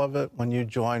all of it when you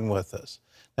join with us.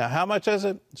 Now, how much is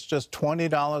it? It's just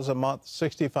 $20 a month,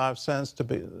 65 cents to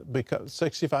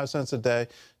 65 cents a day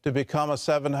to become a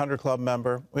 700 Club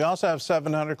member. We also have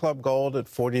 700 Club Gold at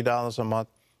 $40 a month,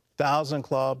 1000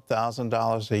 Club,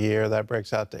 $1,000 a year. That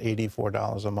breaks out to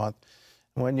 $84 a month.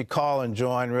 When you call and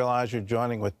join, realize you're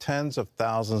joining with tens of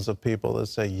thousands of people that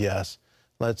say, yes,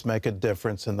 let's make a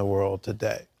difference in the world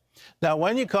today. Now,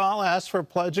 when you call, ask for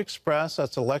Pledge Express.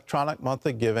 That's electronic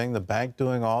monthly giving, the bank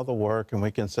doing all the work, and we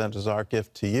can send as our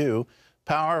gift to you.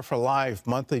 Power for Life,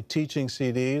 monthly teaching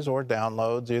CDs or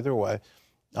downloads, either way,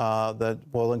 that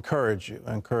will encourage you,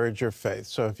 encourage your faith.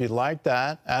 So if you'd like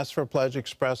that, ask for Pledge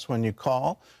Express when you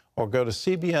call, or go to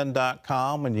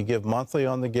cbn.com. When you give monthly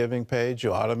on the giving page,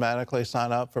 you automatically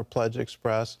sign up for Pledge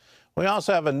Express. We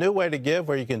also have a new way to give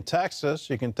where you can text us.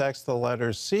 You can text the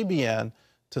letters CBN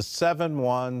to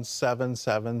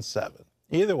 71777.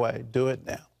 Either way, do it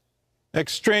now.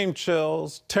 Extreme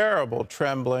chills, terrible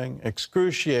trembling,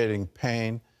 excruciating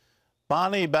pain.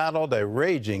 Bonnie battled a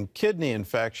raging kidney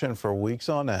infection for weeks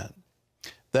on end.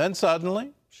 Then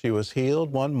suddenly, she was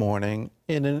healed one morning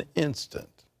in an instant.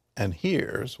 And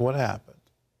here's what happened.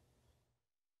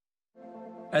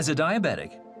 As a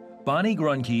diabetic, Bonnie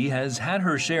Grunke has had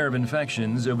her share of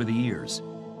infections over the years.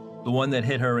 The one that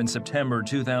hit her in September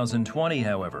 2020,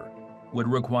 however, would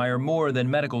require more than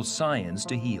medical science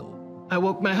to heal. I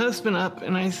woke my husband up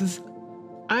and I says,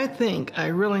 I think I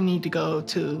really need to go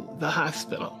to the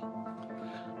hospital.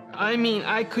 I mean,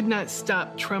 I could not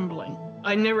stop trembling.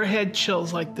 I never had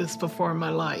chills like this before in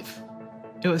my life.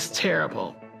 It was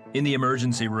terrible. In the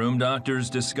emergency room, doctors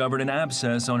discovered an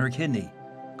abscess on her kidney,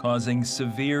 causing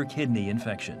severe kidney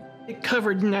infection. It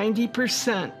covered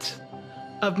 90%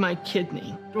 of my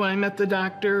kidney. When I met the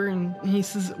doctor, and he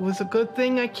says it was a good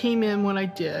thing I came in when I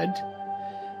did,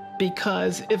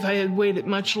 because if I had waited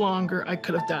much longer, I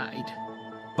could have died.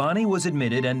 Bonnie was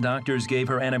admitted and doctors gave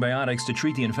her antibiotics to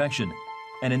treat the infection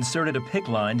and inserted a PICC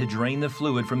line to drain the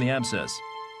fluid from the abscess.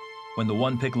 When the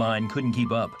one PICC line couldn't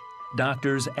keep up,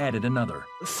 doctors added another.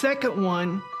 The second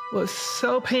one was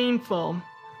so painful.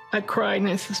 I cried and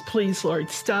I says, please,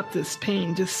 Lord, stop this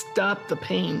pain. Just stop the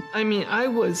pain. I mean, I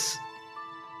was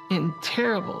in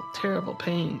terrible, terrible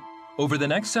pain. Over the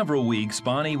next several weeks,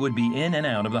 Bonnie would be in and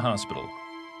out of the hospital.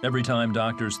 Every time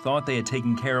doctors thought they had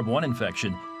taken care of one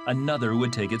infection, another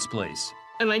would take its place.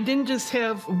 And I didn't just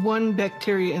have one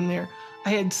bacteria in there. I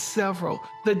had several.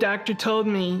 The doctor told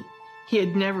me he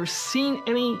had never seen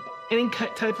any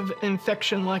type of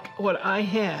infection like what I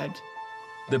had.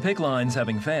 The PICC lines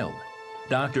having failed,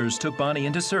 doctors took Bonnie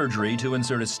into surgery to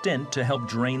insert a stent to help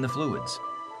drain the fluids.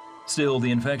 Still,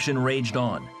 the infection raged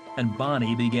on, and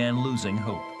Bonnie began losing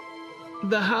hope.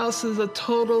 The house is a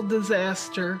total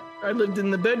disaster. I lived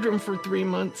in the bedroom for 3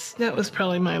 months. That was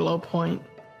probably my low point.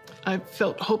 I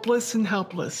felt hopeless and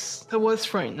helpless. I was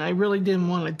frightened. I really didn't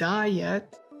want to die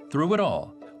yet. Through it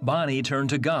all, Bonnie turned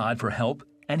to God for help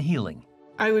and healing.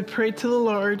 I would pray to the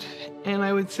Lord, and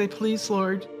I would say, please,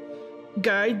 Lord,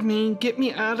 guide me, get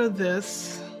me out of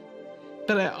this.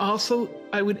 But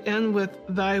I would end with,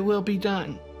 thy will be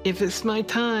done. If it's my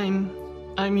time,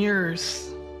 I'm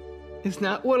yours. It's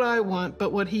not what I want,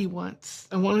 but what he wants.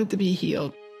 I wanted to be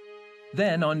healed.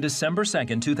 Then on December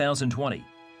 2nd, 2020,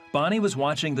 Bonnie was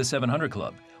watching the 700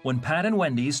 Club when Pat and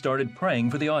Wendy started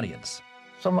praying for the audience.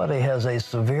 Somebody has a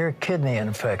severe kidney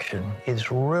infection.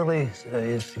 It's really,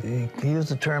 use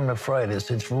the term nephritis,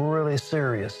 it's really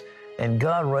serious. And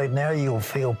God, right now, you'll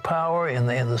feel power in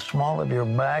the small of your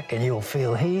back, and you'll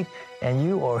feel heat, and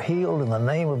you are healed in the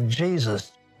name of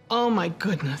Jesus. Oh my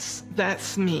goodness,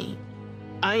 that's me.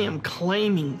 I am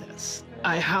claiming this.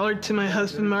 I hollered to my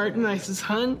husband, Martin. I says,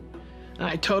 hun, and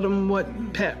I told him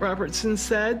what Pat Robertson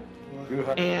said.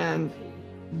 And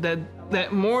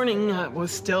that morning was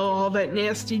still all that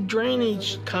nasty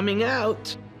drainage coming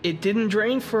out. It didn't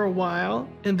drain for a while.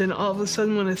 And then all of a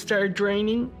sudden when it started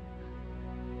draining,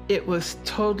 it was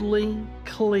totally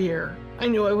clear. I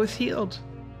knew I was healed.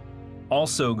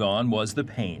 Also gone was the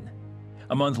pain.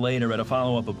 A month later at a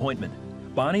follow-up appointment,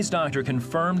 Bonnie's doctor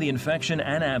confirmed the infection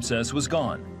and abscess was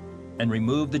gone and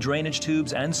removed the drainage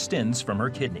tubes and stents from her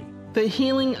kidney. The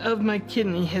healing of my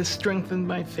kidney has strengthened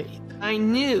my faith. I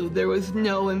knew there was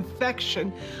no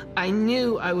infection. I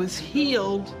knew I was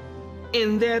healed,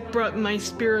 and that brought my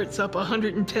spirits up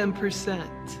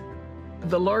 110%.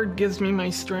 The Lord gives me my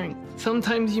strength.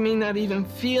 Sometimes you may not even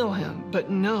feel him, but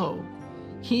know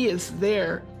he is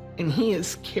there and he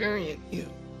is carrying you.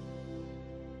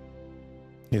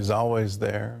 He's always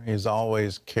there. He's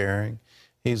always caring.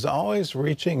 He's always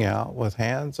reaching out with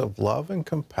hands of love and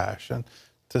compassion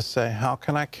to say, how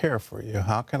can I care for you?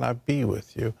 How can I be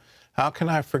with you? How can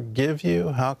I forgive you?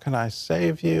 How can I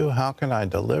save you? How can I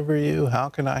deliver you? How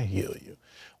can I heal you?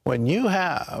 When you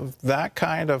have that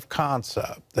kind of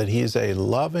concept that he's a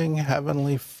loving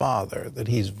Heavenly Father, that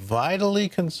he's vitally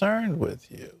concerned with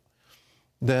you,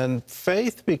 then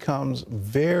faith becomes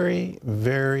very,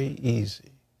 very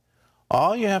easy.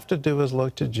 All you have to do is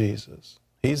look to Jesus.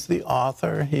 He's the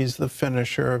author, he's the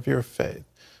finisher of your faith.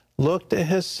 Look to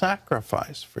his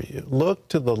sacrifice for you. Look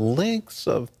to the lengths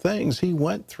of things he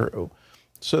went through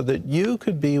so that you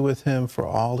could be with him for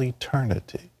all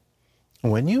eternity.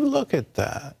 When you look at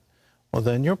that, well,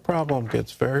 then your problem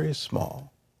gets very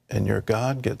small, and your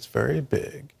God gets very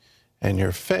big, and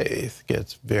your faith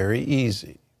gets very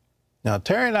easy. Now,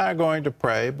 Terry and I are going to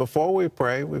pray. Before we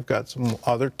pray, we've got some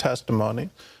other testimony.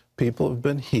 People have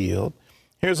been healed.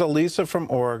 Here's Elisa from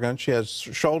Oregon. She has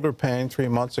shoulder pain 3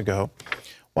 months ago.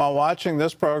 While watching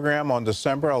this program on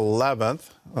December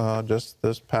 11th, just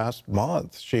this past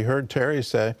month, she heard Terry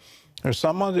say, there's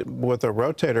someone with a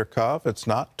rotator cuff. It's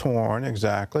not torn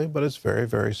exactly, but it's very,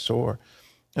 very sore,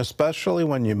 especially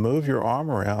when you move your arm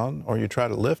around or you try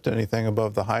to lift anything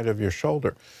above the height of your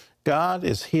shoulder. God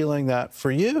is healing that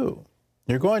for you.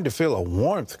 You're going to feel a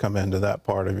warmth come into that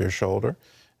part of your shoulder,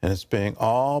 and it's being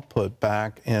all put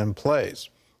back in place.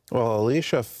 Well,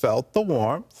 Alicia felt the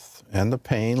warmth and the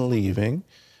pain leaving.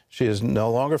 She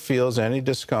no longer feels any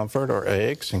discomfort or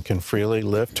aches and can freely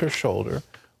lift her shoulder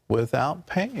without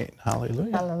pain.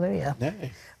 Hallelujah. Hallelujah.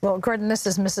 Yay. Well, Gordon, this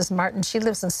is Mrs. Martin. She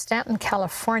lives in Stanton,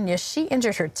 California. She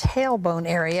injured her tailbone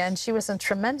area, and she was in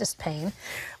tremendous pain.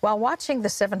 While watching the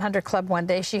 700 Club one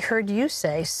day, she heard you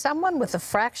say, someone with a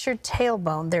fractured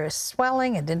tailbone, there is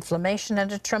swelling and inflammation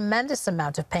and a tremendous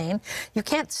amount of pain. You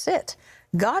can't sit.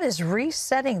 God is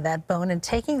resetting that bone and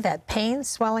taking that pain,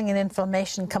 swelling, and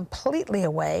inflammation completely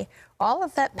away. All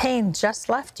of that pain just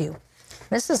left you.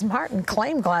 Mrs. Martin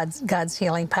claimed God's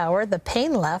healing power. The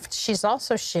pain left. She's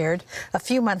also shared a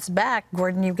few months back,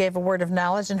 Gordon, you gave a word of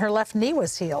knowledge, and her left knee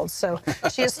was healed. So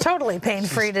she is totally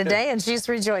pain-free today, and she's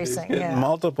rejoicing. Yeah.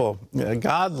 Multiple.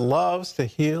 God loves to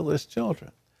heal his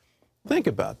children. Think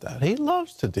about that. He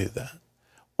loves to do that.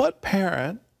 What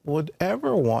parent would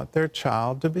ever want their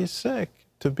child to be sick,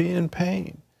 to be in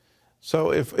pain?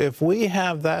 So if we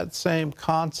have that same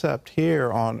concept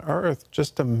here on earth,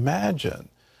 just imagine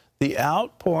the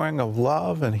outpouring of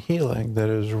love and healing that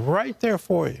is right there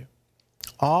for you.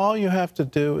 All you have to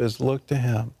do is look to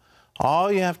him.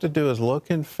 All you have to do is look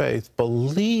in faith,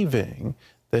 believing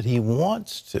that he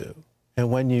wants to. And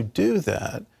when you do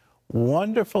that,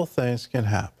 wonderful things can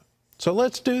happen. So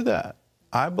let's do that.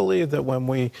 I believe that when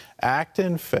we act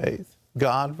in faith,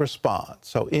 God responds.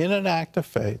 So in an act of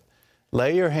faith,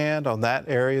 Lay your hand on that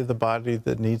area of the body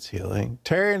that needs healing.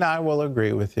 Terry and I will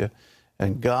agree with you,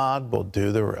 and God will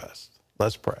do the rest.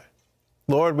 Let's pray.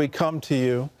 Lord, we come to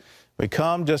you. We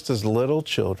come just as little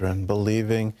children,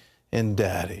 believing in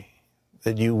Daddy,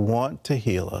 that you want to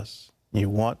heal us. You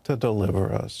want to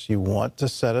deliver us. You want to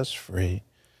set us free.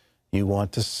 You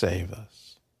want to save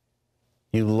us.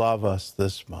 You love us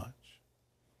this much.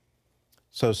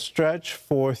 So stretch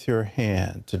forth your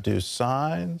hand to do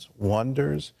signs,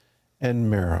 wonders, and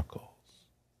miracles.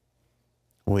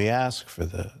 We ask for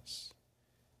this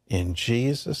in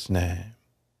Jesus' name.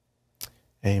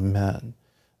 Amen.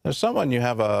 There's someone, you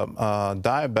have a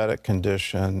diabetic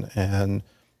condition, and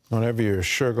whenever your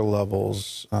sugar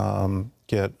levels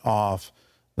get off,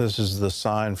 this is the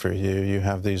sign for you. You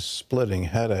have these splitting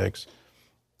headaches,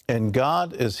 and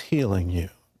God is healing you.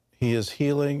 He is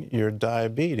healing your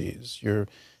diabetes. Your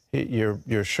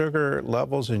sugar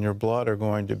levels in your blood are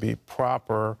going to be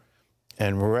proper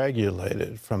and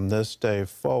regulated from this day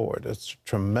forward. It's a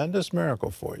tremendous miracle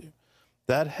for you.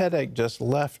 That headache just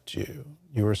left you.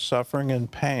 You were suffering in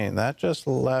pain. That just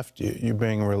left you. You're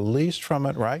being released from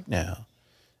it right now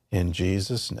in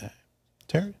Jesus' name.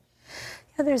 Terry?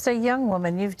 Yeah, there's a young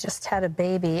woman, you've just had a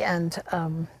baby, and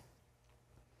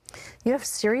you have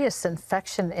serious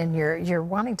infection in you're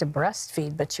wanting to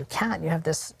breastfeed, but you can't. You have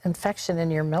this infection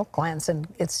in your milk glands, and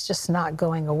it's just not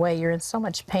going away. You're in so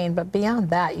much pain, but beyond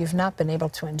that, you've not been able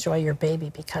to enjoy your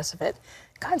baby because of it.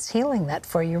 God's healing that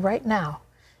for you right now.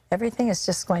 Everything is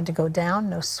just going to go down,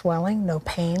 no swelling, no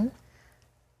pain.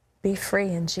 Be free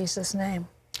in Jesus' name.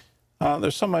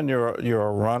 There's someone, you're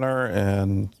a runner,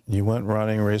 and you went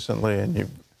running recently, and you're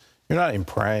not even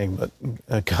praying, but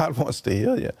God wants to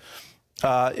heal you.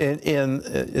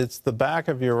 It's the back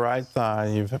of your right thigh.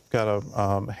 You've got a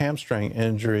hamstring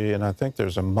injury, and I think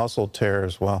there's a muscle tear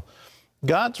as well.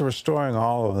 God's restoring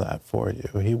all of that for you.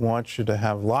 He wants you to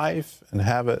have life and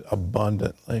have it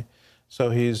abundantly.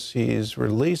 So he's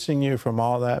releasing you from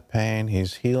all that pain.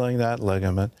 He's healing that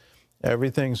ligament.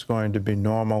 Everything's going to be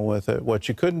normal with it. What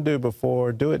you couldn't do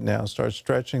before, do it now. Start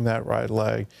stretching that right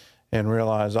leg and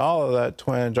realize all of that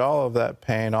twinge, all of that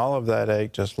pain, all of that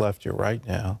ache just left you right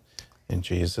now. In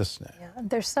Jesus' name. Yeah,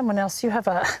 there's someone else. You have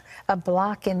a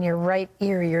block in your right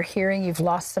ear. You're hearing, you've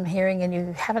lost some hearing, and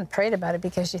you haven't prayed about it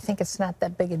because you think it's not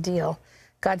that big a deal.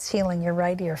 God's healing your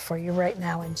right ear for you right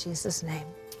now in Jesus' name.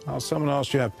 Someone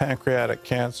else, you have pancreatic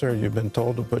cancer. You've been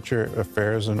told to put your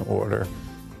affairs in order.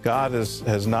 God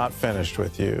has not finished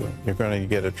with you. You're going to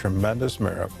get a tremendous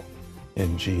miracle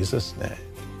in Jesus' name.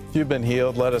 If you've been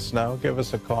healed, let us know. Give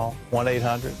us a call,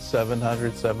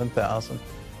 1-800-700-7000.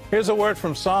 Here's a word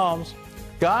from Psalms.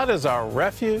 God is our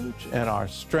refuge and our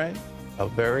strength, a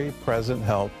very present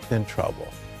help in trouble.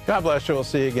 God bless you. We'll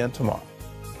see you again tomorrow.